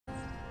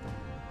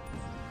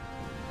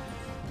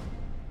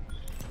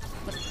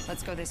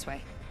Let's go this way.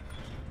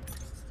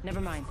 Never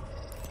mind.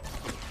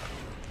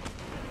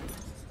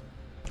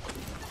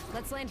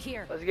 Let's land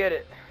here. Let's get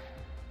it.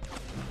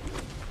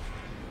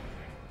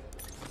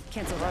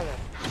 Cancel that.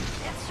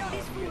 Let's show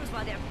these fools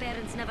why their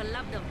parents never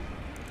loved them.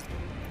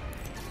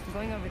 I'm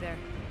going over there.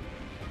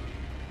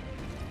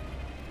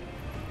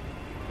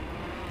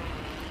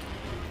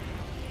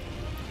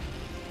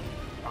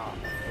 Oh,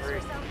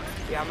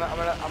 yeah, I'm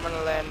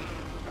gonna land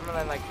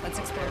like. Let's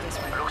explore this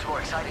way. It looks more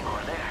exciting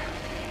over there.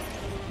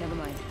 Never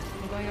mind.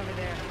 I'm going over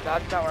there.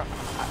 That's not where.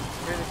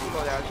 There's a team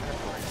over there. I was looking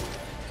for it.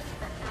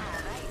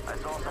 I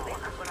saw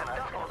someone, and I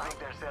don't think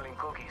they're selling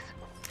cookies.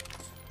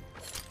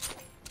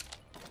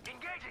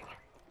 Engaging.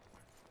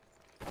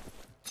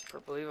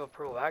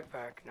 Purple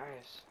backpack.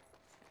 Nice.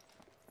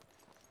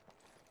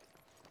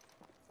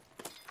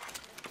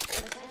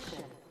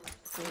 Attention.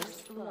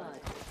 First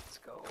blood. Let's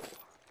go.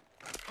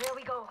 Here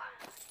we go.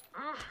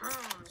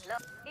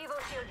 Evo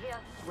shield here.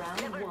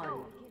 Round Level 1.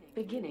 2.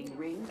 Beginning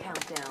ring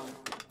countdown.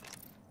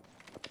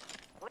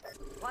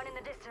 One in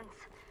the distance.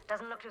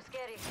 Doesn't look too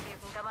scary if you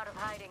can come out of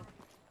hiding.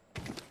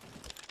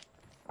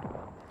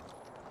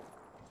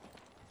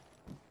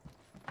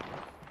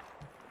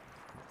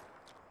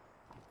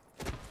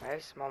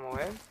 Nice. I'm on my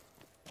way.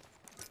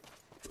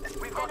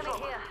 We've got Enemy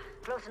trouble. here.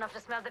 Close enough to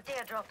smell the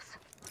teardrops.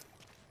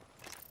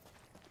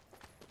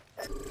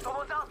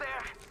 Someone's out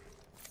there.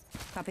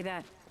 Copy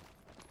that.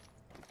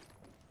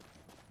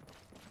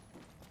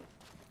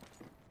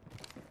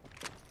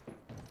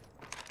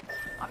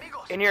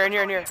 Amigos. In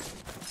here.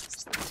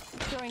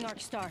 Throwing arc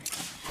star.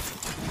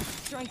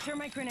 Throwing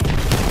thermite grenade.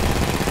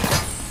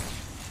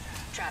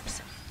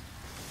 Traps.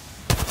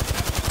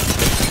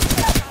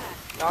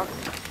 Knock.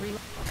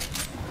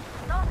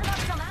 Not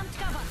enough some amped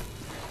cover.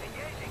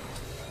 Engaging.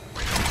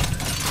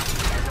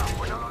 Heads up,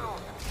 we're not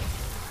alone.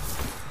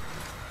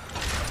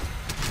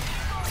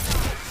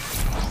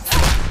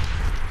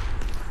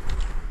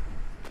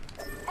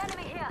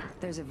 Enemy here.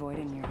 There's a void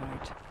in your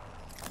heart.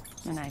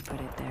 And I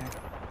put it there.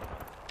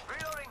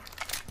 Reloading.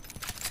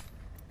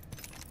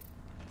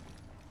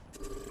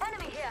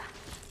 Enemy here.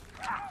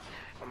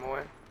 On my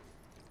way.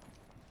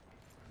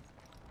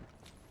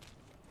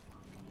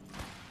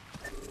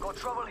 Got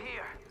trouble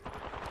here.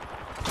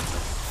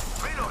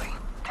 Reloading.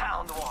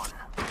 Down one.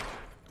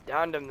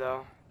 Downed him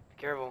though.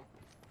 Be careful.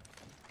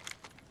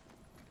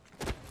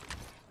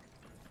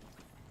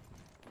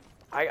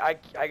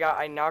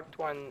 I knocked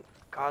one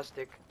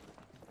caustic.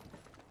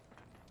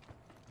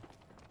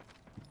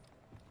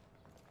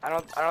 I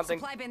don't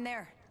think. Supply bin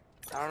there.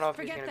 I don't know if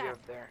he's Forget gonna be that.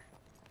 up there.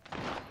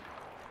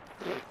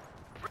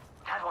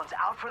 That one's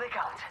out for the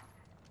count.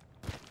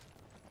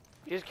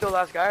 You just killed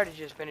last guy, or did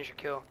you just finish your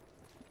kill?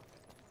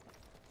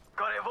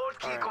 Got a vault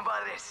key, Alright.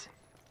 compadres.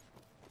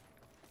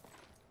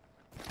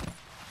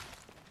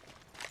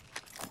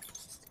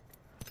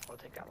 I'll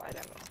take that light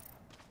ammo.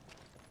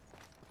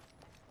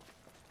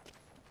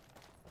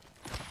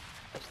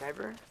 A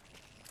sniper?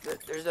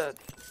 There's a.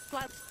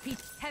 Flat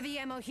piece. Heavy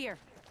ammo here.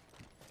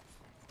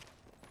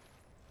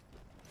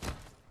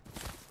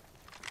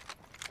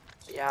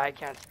 Yeah, I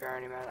can't spare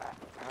any, man.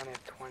 I only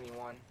have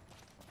 21.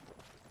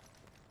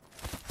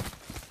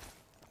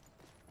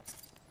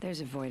 There's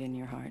a void in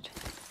your heart.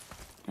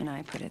 And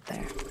I put it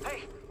there.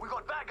 Hey, we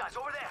got bad guys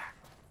over there.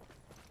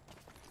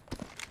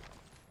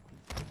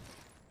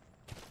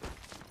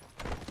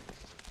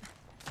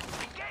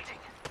 Engaging.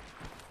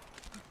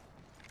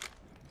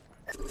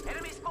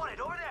 Enemy spotted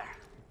over there.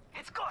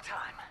 It's go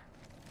time.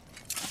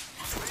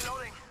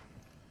 Reloading.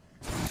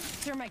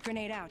 Thermite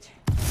grenade out.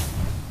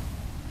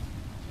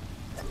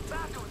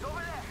 Bad dudes over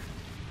there.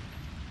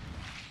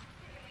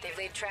 They've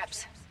laid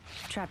traps.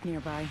 Trap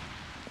nearby.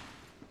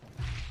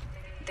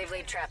 They've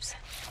laid traps.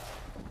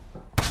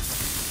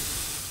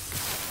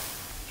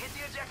 Hit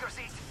the ejector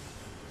seat.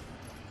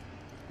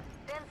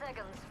 10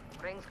 seconds.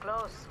 Rings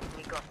close.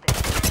 We got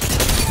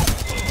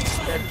this.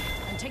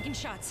 I'm taking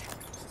shots.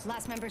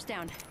 Last member's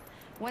down.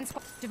 One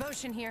squad.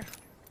 Devotion here.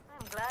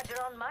 I'm glad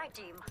you're on my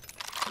team.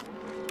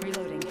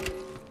 Reloading.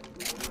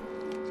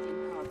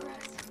 In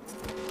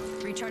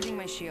progress. Recharging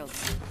my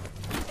shields.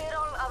 They're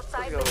all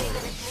outside, Let's but go.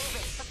 even it's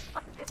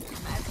moving. This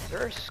is mad. Is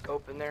there a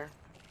scope in there?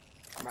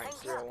 I might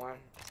Thank 0-1. you.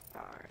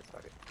 Alright,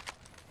 fuck it.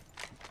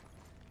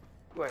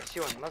 Ooh, I see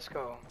one. Let's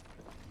go.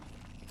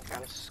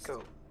 Got a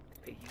scope,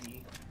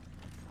 baby.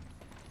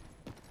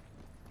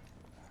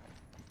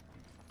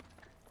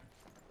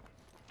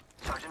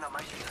 Charging up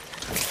my shield.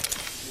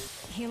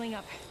 Healing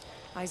up.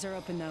 Eyes are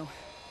open though.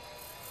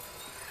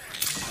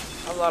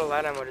 I have a lot of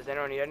light ammo. Does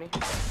anyone need any?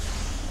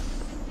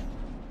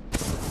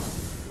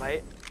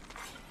 Light?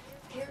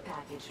 Care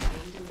package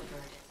being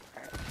delivered.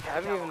 Alright. I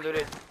haven't even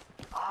looted.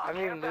 I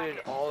haven't even looted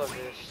all of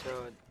this,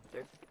 so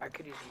I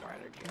could use some more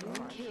energy. New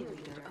kill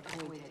leader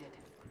appointed.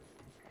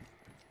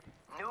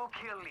 New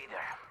kill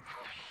leader.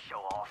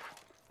 Show off.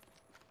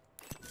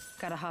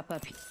 Gotta hop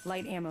up.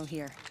 Light ammo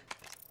here.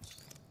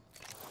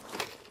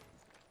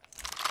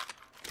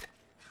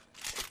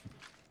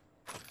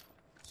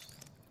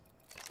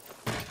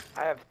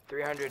 I have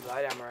 300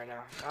 light ammo right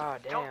now. Oh,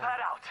 damn. Jump pad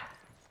out.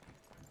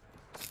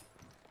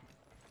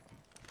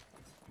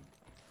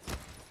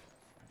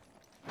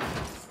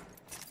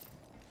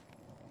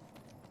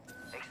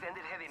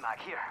 mag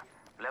here.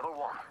 Level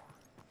 1.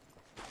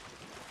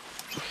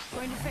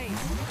 Going to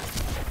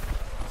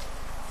phase.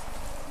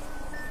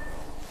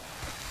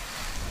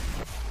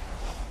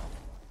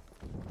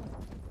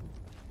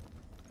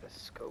 The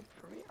scope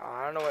for me? Oh,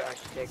 I don't know what I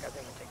should take. I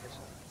think I'll take this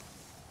one.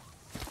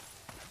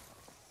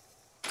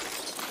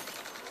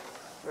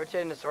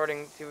 Rotating the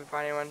sorting, see if we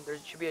find anyone. There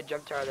should be a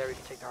jump tower there we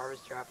can take the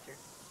harvester after.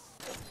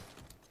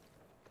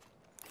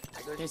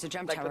 There's a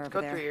jump like, tower let's over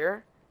go there. through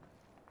here.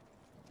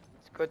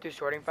 Let's go through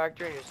sorting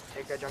factory and just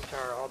take that jump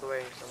tower all the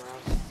way somewhere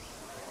else.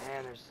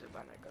 And there's a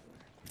button that goes in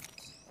there.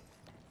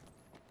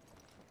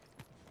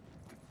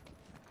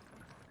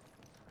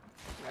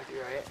 Might be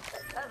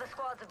right. Other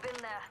squads have been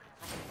there.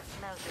 I can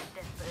smell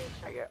their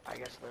desperation. I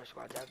guess other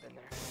squads have been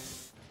there.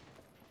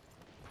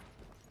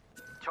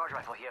 Charge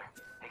rifle here.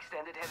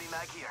 Extended heavy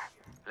mag here.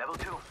 Level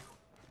 2.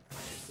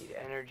 Just need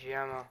energy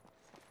ammo.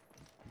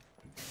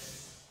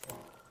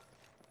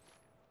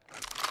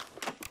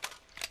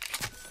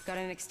 Got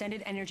an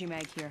extended energy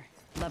mag here.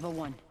 Level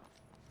 1.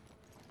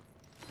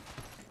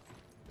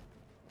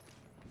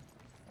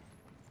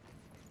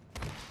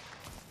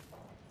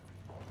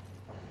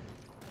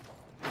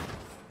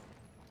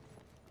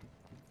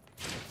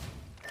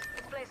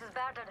 This place is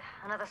battered.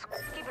 Another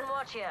keeping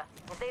watch here.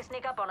 If they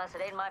sneak up on us,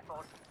 it ain't my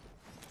fault.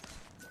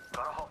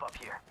 Gotta hop up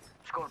here.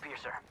 Skull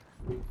piercer.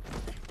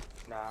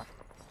 Nah.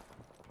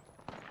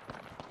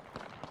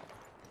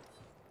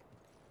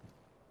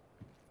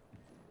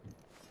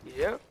 You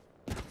do?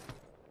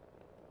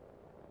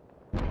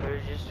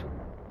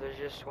 There's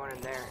just one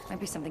in there. Might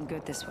be something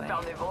good this way.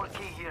 Found the vault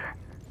key here.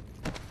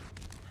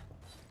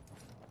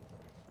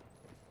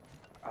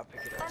 I'll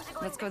pick it up. Fancy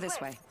going Let's go this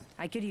way.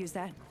 I could use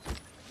that.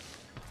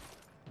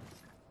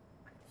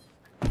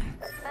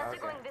 Fancy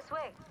going this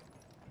way.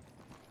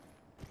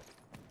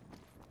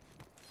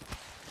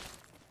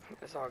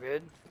 It's all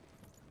good.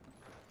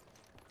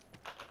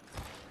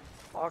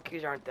 All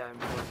keys aren't that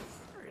important,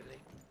 really.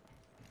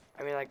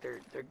 I mean, like they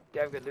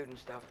have good loot and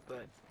stuff,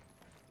 but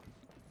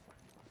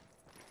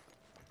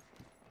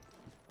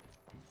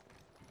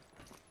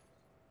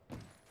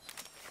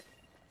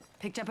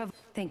Picked up a...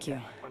 Thank you.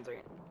 one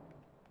second.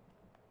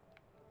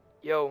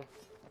 Yo,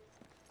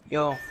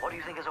 Yo, What do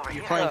you think is over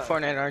you're here? playing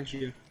Fortnite, aren't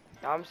you?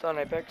 now I'm still on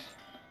Apex.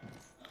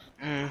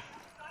 Why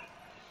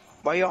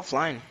are you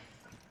offline?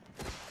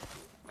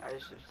 I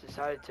just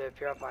decided to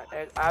appear offline.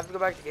 I have to go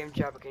back to game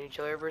chat, but can you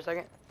chill here for a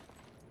second?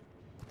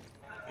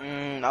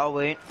 I'll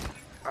wait.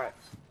 Alright.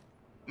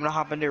 I'm gonna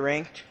hop into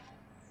ranked.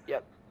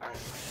 Yep. Alright.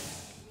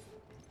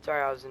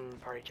 Sorry, I was in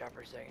party chat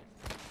for a second.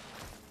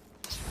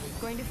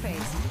 Going to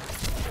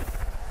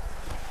phase.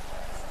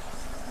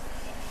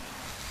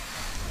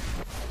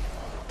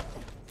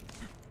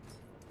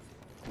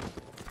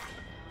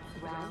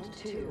 Round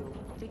 2.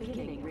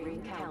 Beginning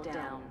ring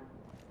countdown.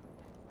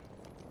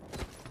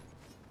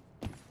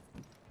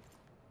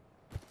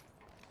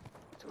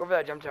 Let's go for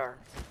that jump tower.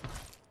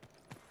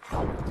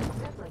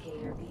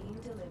 Replicator being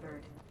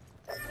delivered.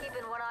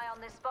 Keeping one eye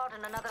on this spot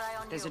and another eye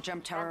on There's you. a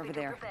jump tower And be over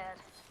there. prepared.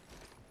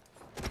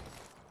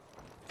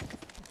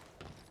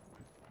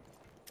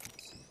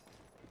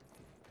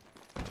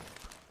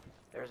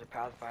 There's a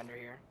Pathfinder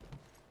here.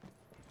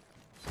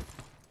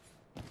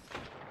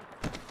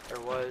 There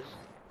was.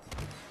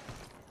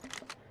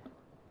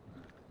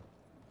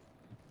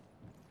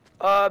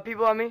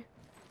 People on me.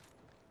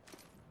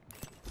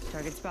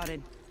 Target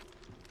spotted.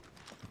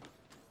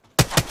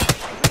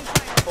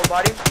 Full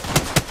body.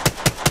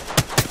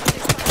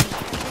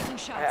 Taking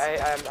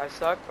shots. I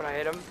suck when I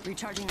hit him.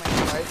 Recharging my...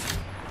 Right.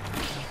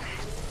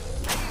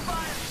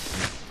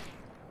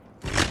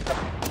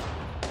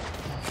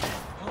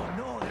 Oh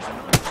no, there's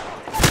another.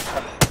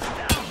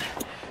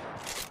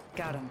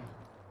 Got him.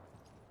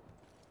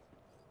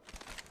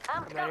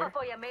 I'm Right cover here.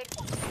 for you, mate.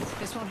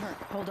 This won't hurt.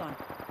 Hold on.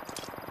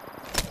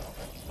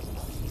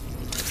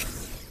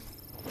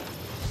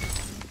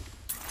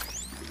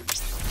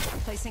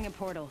 Placing a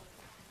portal.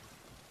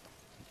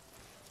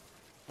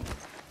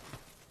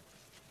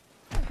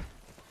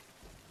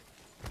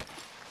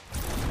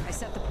 I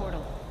set the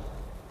portal.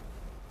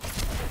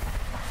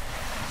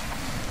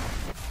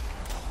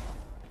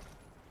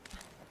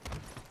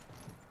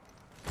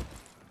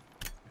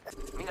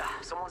 Mira,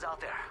 someone's out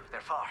there.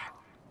 They're far.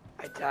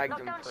 I tagged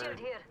him Knockdown for shield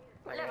here.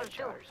 like a Level headshot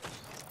 2. or something.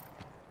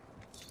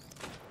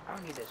 I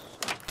don't need this.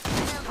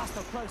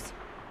 Hostile close.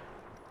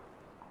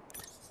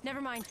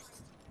 Never mind.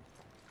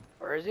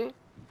 Where is he?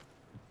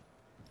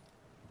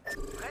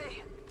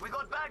 Hey, we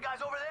got bad guys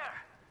over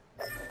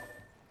there.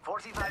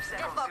 45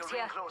 seconds box till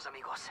ring here. close,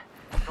 amigos.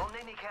 Don't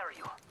let me carry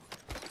you.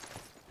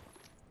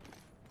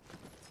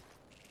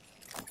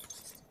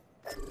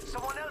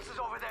 Someone else is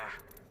over there.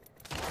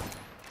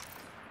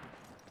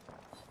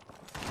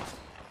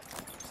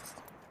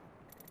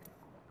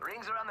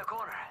 Rings around the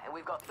corner, and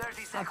we've got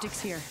 30 seconds.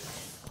 Optics here.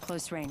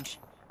 Close range.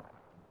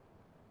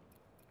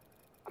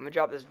 I'm gonna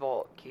drop this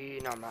vault key.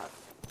 No, I'm not.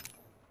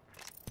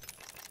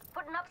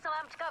 Putting up some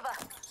amped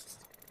cover.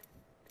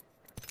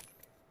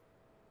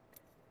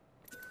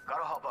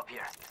 Gotta hop up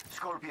here.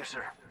 Skull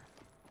piercer.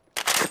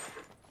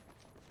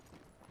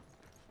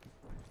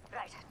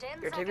 Right, 10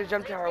 Here, take seconds, the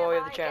jump leave tower while we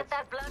have nearby, the chance. get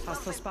that blood Hostile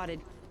pumping.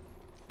 spotted.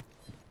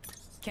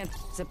 Can't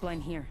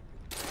zipline here.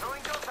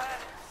 Throwing jump pad.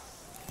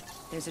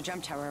 There's a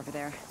jump tower over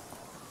there.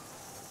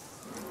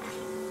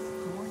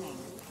 Warning.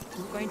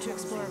 I'm going to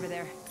explore over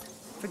there.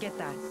 Forget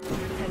that.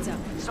 Heads up.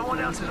 Someone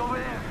else is over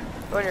there.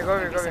 Go in here, go in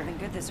here, Maybe go in here. something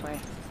good this way.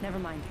 Never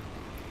mind.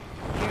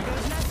 Here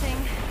goes nothing.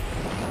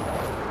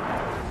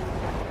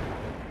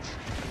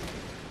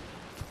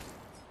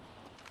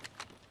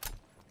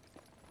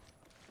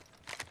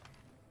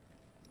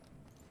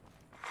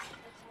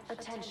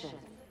 Attention.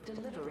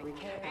 Delivering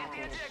care Hit the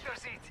package. ejector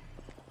seat.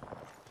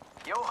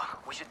 Yo,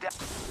 we should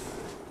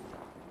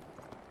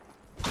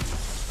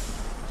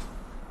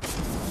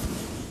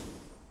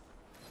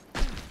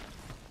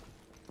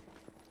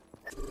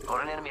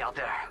got an enemy out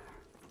there.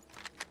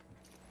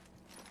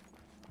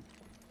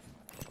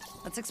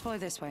 Let's explore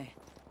this way.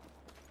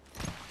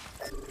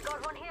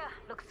 Got one here.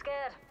 Looks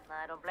scared.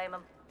 I don't blame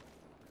him.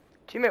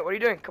 Teammate, what are you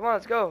doing? Come on,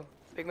 let's go.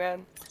 Big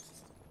man.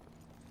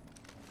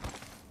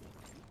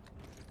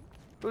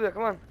 Ooh, there,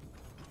 come on.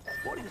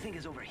 What do you think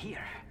is over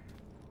here?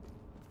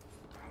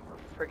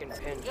 We're freaking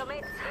pinned. Yo,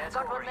 mates, Let's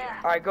got go one over there. here.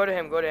 Alright, go to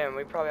him, go to him.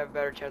 We probably have a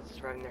better chance of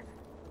surviving there.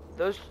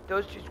 Those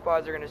two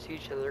squads are gonna see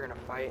each other, they're gonna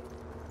fight.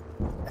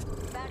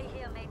 Baddie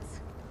here,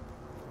 mates.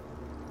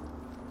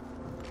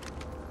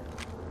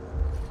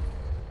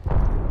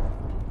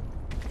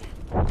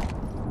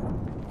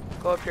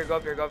 Go up here, go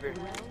up here, go up here.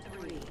 Round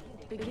 3.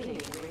 Beginning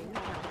ring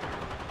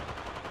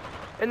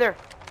countdown. In there.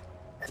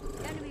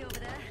 Enemy over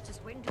there.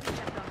 Just waiting to be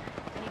checked on.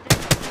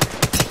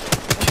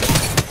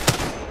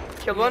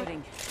 Killed one.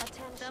 Reloading.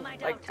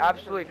 Like,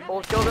 absolutely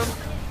full killed him.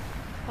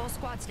 Whole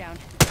squad's down.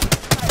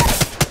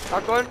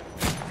 Knocked one.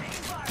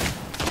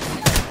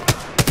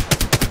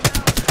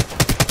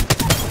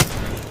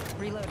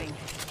 Reloading.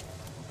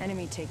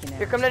 Enemy taken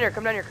Here, out. come down here,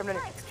 come down here, come down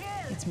here.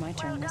 It's my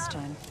turn this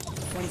time.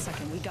 1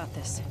 second, we got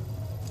this.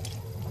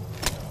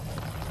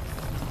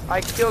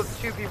 I killed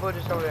 2 people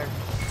just over there.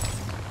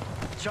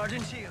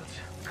 Charging shields.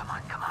 Come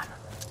on, come on.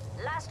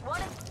 Last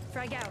one.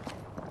 Frag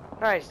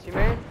out. Nice,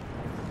 teammate.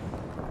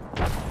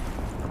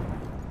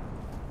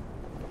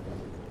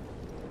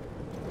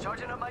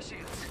 Charging up my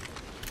shields.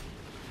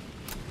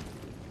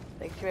 I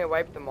think teammate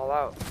wiped them all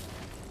out.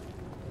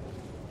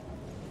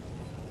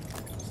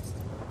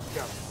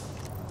 Go.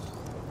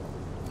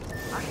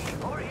 Okay,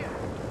 over here.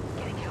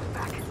 Getting health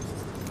back.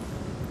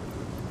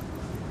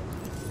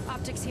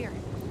 Optics here.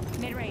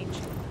 Mid-range.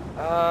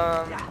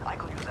 Yeah, I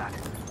could use that.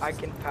 I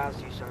can pass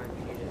you some if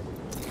you need it.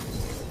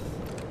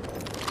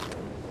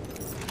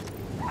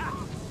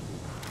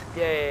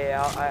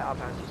 Yeah, I'll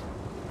pass you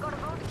some. Got a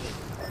road key.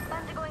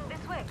 Fancy going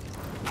this way.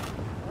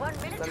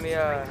 1 minute. Let me,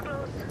 Rings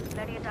close.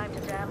 Plenty of time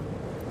to jam.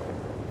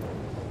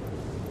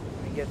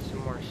 Let me get some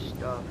more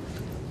stuff.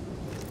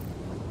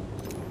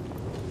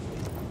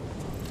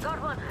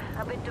 Got one.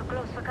 A bit too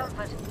close for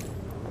comfort.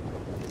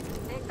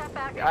 Take that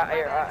back.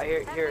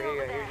 Here, Sensor here over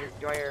you go. there. Do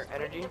you want your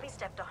energy? Ready to be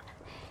stepped on.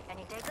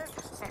 Any takers?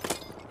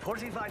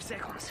 45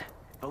 seconds.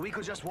 But we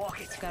could just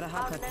walk it. Got a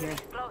hop up here.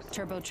 Close.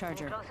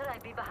 Turbocharger. Closer,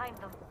 I'd be behind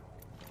them.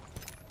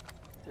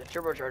 There's a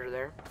turbocharger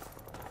there.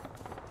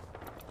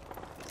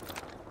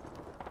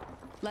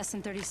 Less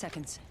than 30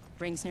 seconds.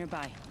 Rings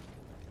nearby.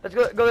 Let's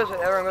go this way.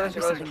 Everyone go this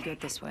way. Maybe Go this something way. good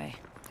this way.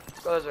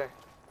 Go this way.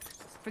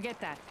 Forget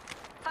that.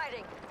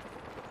 Fighting.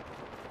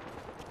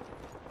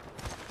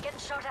 Getting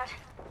shot at.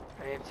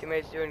 Hey, if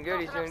teammate's doing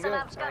good, he's doing good.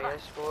 Salam's I cover.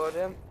 explode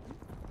him.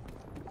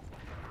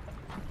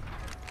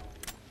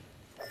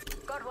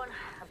 Got one.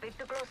 A bit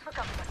too close for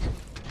comfort.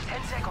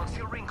 10 seconds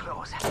till ring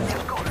close. Let's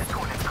go, let's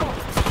go, let's go.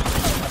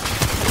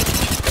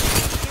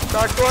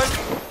 Knocked one.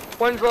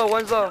 One's low,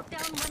 one's low.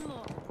 Down one more.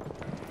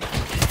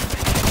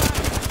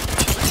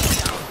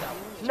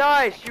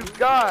 Nice, you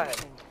got.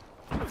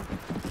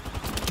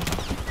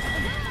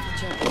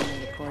 Joker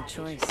made a poor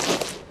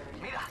choice.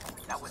 Mira,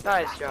 that was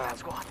Nice the last job. of that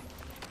squad.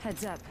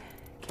 Heads up.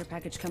 Care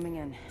package coming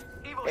in.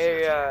 Evo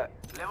Hey, shield here.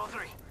 Level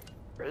 3.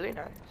 really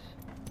nice.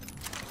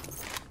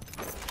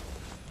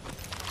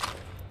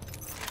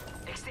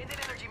 Extended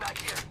energy mag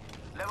here.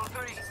 Level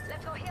 3.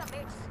 Let's go here,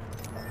 mates.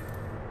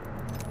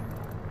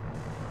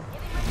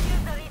 Giving my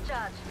shields a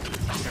recharge.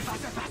 Faster,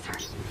 faster, faster.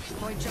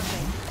 Void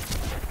jumping.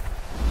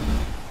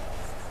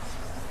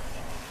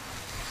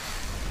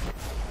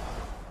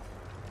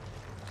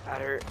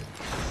 That hurt.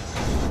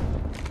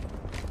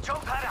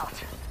 Jump pad out.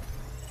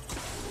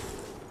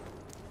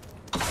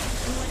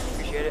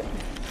 Appreciate it.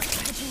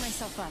 Catching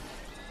myself up.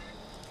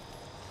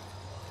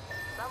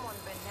 Someone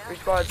been there. 3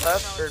 squads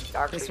left, or This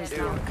actually was the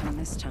 2. outcome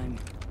this time.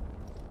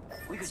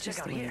 We could It's check just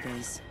out the way here. it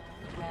is.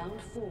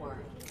 Round 4.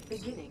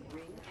 Beginning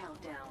ring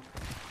countdown.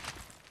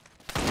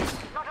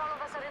 Not all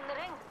of us are in the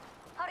ring.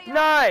 Hurry up.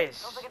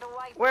 Nice. Don't forget to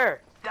wipe.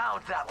 Where?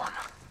 Down that one.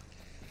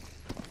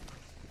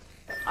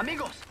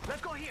 Amigos,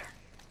 let's go here.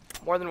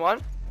 More than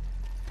one?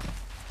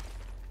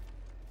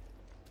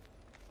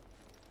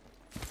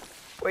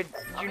 Wait,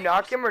 did you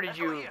knock him or did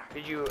you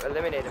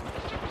eliminate him?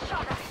 Just getting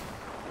shot at.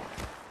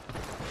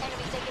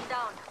 Enemy taken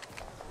down.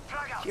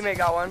 Frag out. Teammate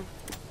got one.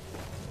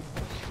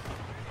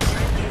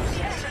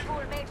 Yes,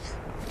 fool, mates.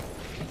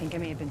 I think I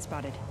may have been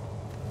spotted.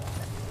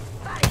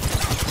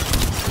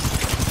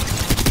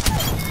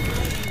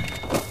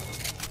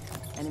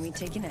 Enemy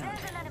taken out.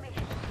 There's an enemy.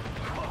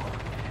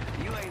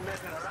 You ain't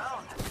messing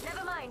around.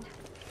 Never mind.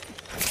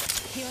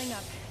 Healing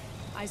up.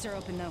 Eyes are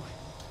open though.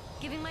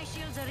 Giving my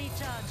shields a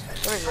recharge.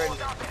 Somebody's right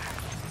there. Out there.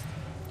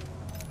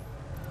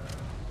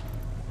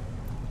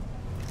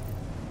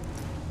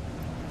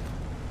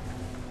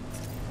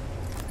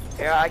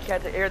 Yeah, I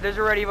can't. Here, there's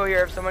a red evo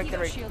here. If someone can,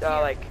 Evo shield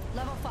like, here.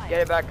 Level 5.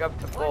 get it back up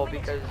to full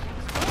because.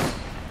 Plenty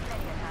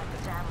of time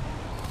to jam.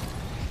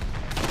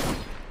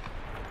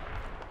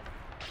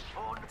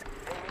 Oh,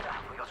 hey, Mira,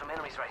 we got some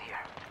enemies right here.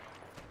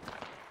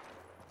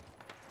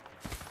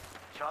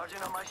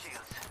 Charging on my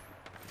shields.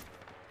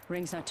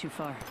 Ring's not too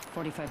far.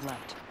 45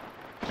 left.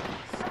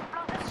 Some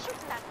blonkers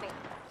shooting at me.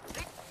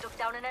 Took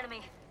down an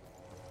enemy.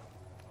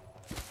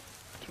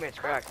 Teammates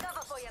cracked.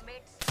 Cover for you,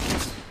 mates.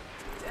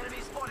 Enemy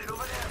spotted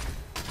over there.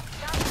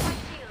 Down to my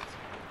shields.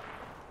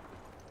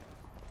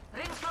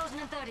 Ring's closing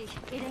in 30.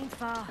 It ain't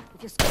far.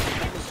 If you're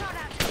getting shot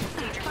at.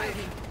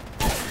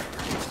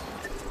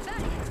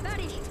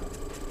 Batty.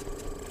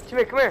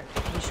 Teammate, come here.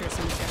 Pretty sure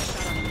someone's got a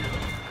shot on him.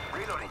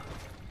 Reloading.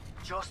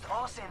 Just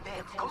us and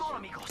them. Come on,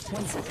 amigos.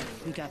 1 second.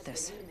 We got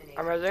this.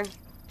 I'm resing.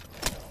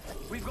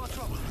 We've got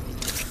trouble.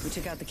 We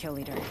took out the kill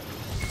leader.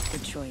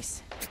 Good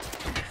choice.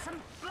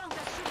 Some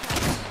blonkers shooting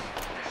at me.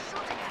 They're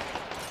shooting at me.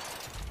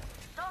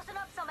 Tossing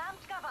up some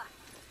amped cover.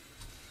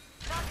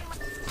 Starting my...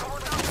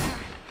 Someone down there.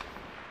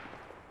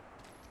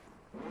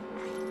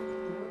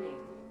 Warning.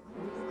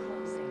 Roof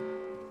closing.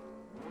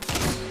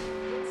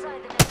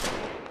 Inside the net.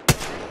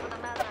 Ready for the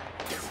matter.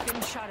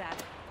 Getting shot at.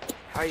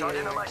 How are you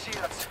Charging doing? on my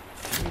shields.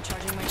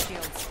 Recharging my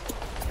shields.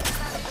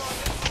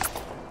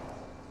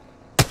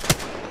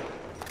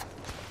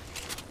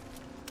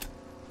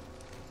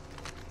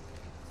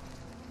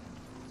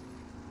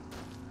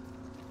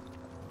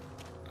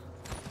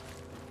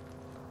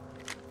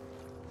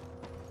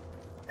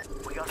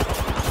 We got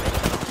trouble.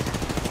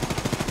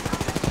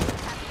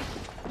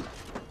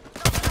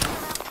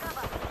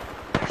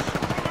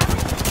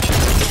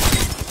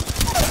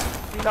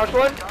 Knocked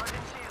one.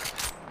 Charging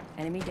shields.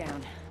 Enemy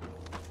down.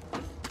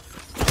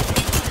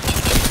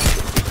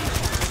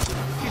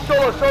 He's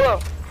solo.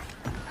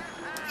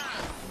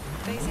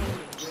 Phasing.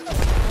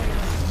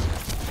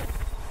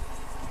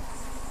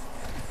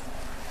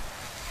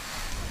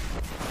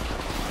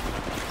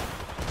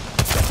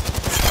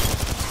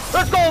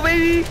 Let's go,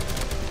 baby.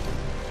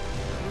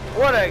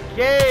 What a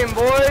game,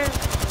 boys.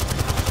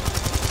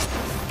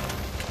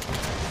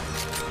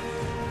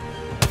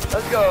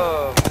 Let's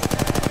go.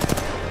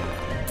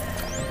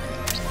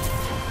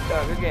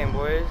 Yeah, good game,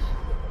 boys.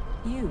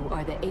 You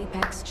are the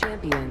Apex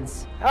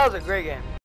champions. That was a great game.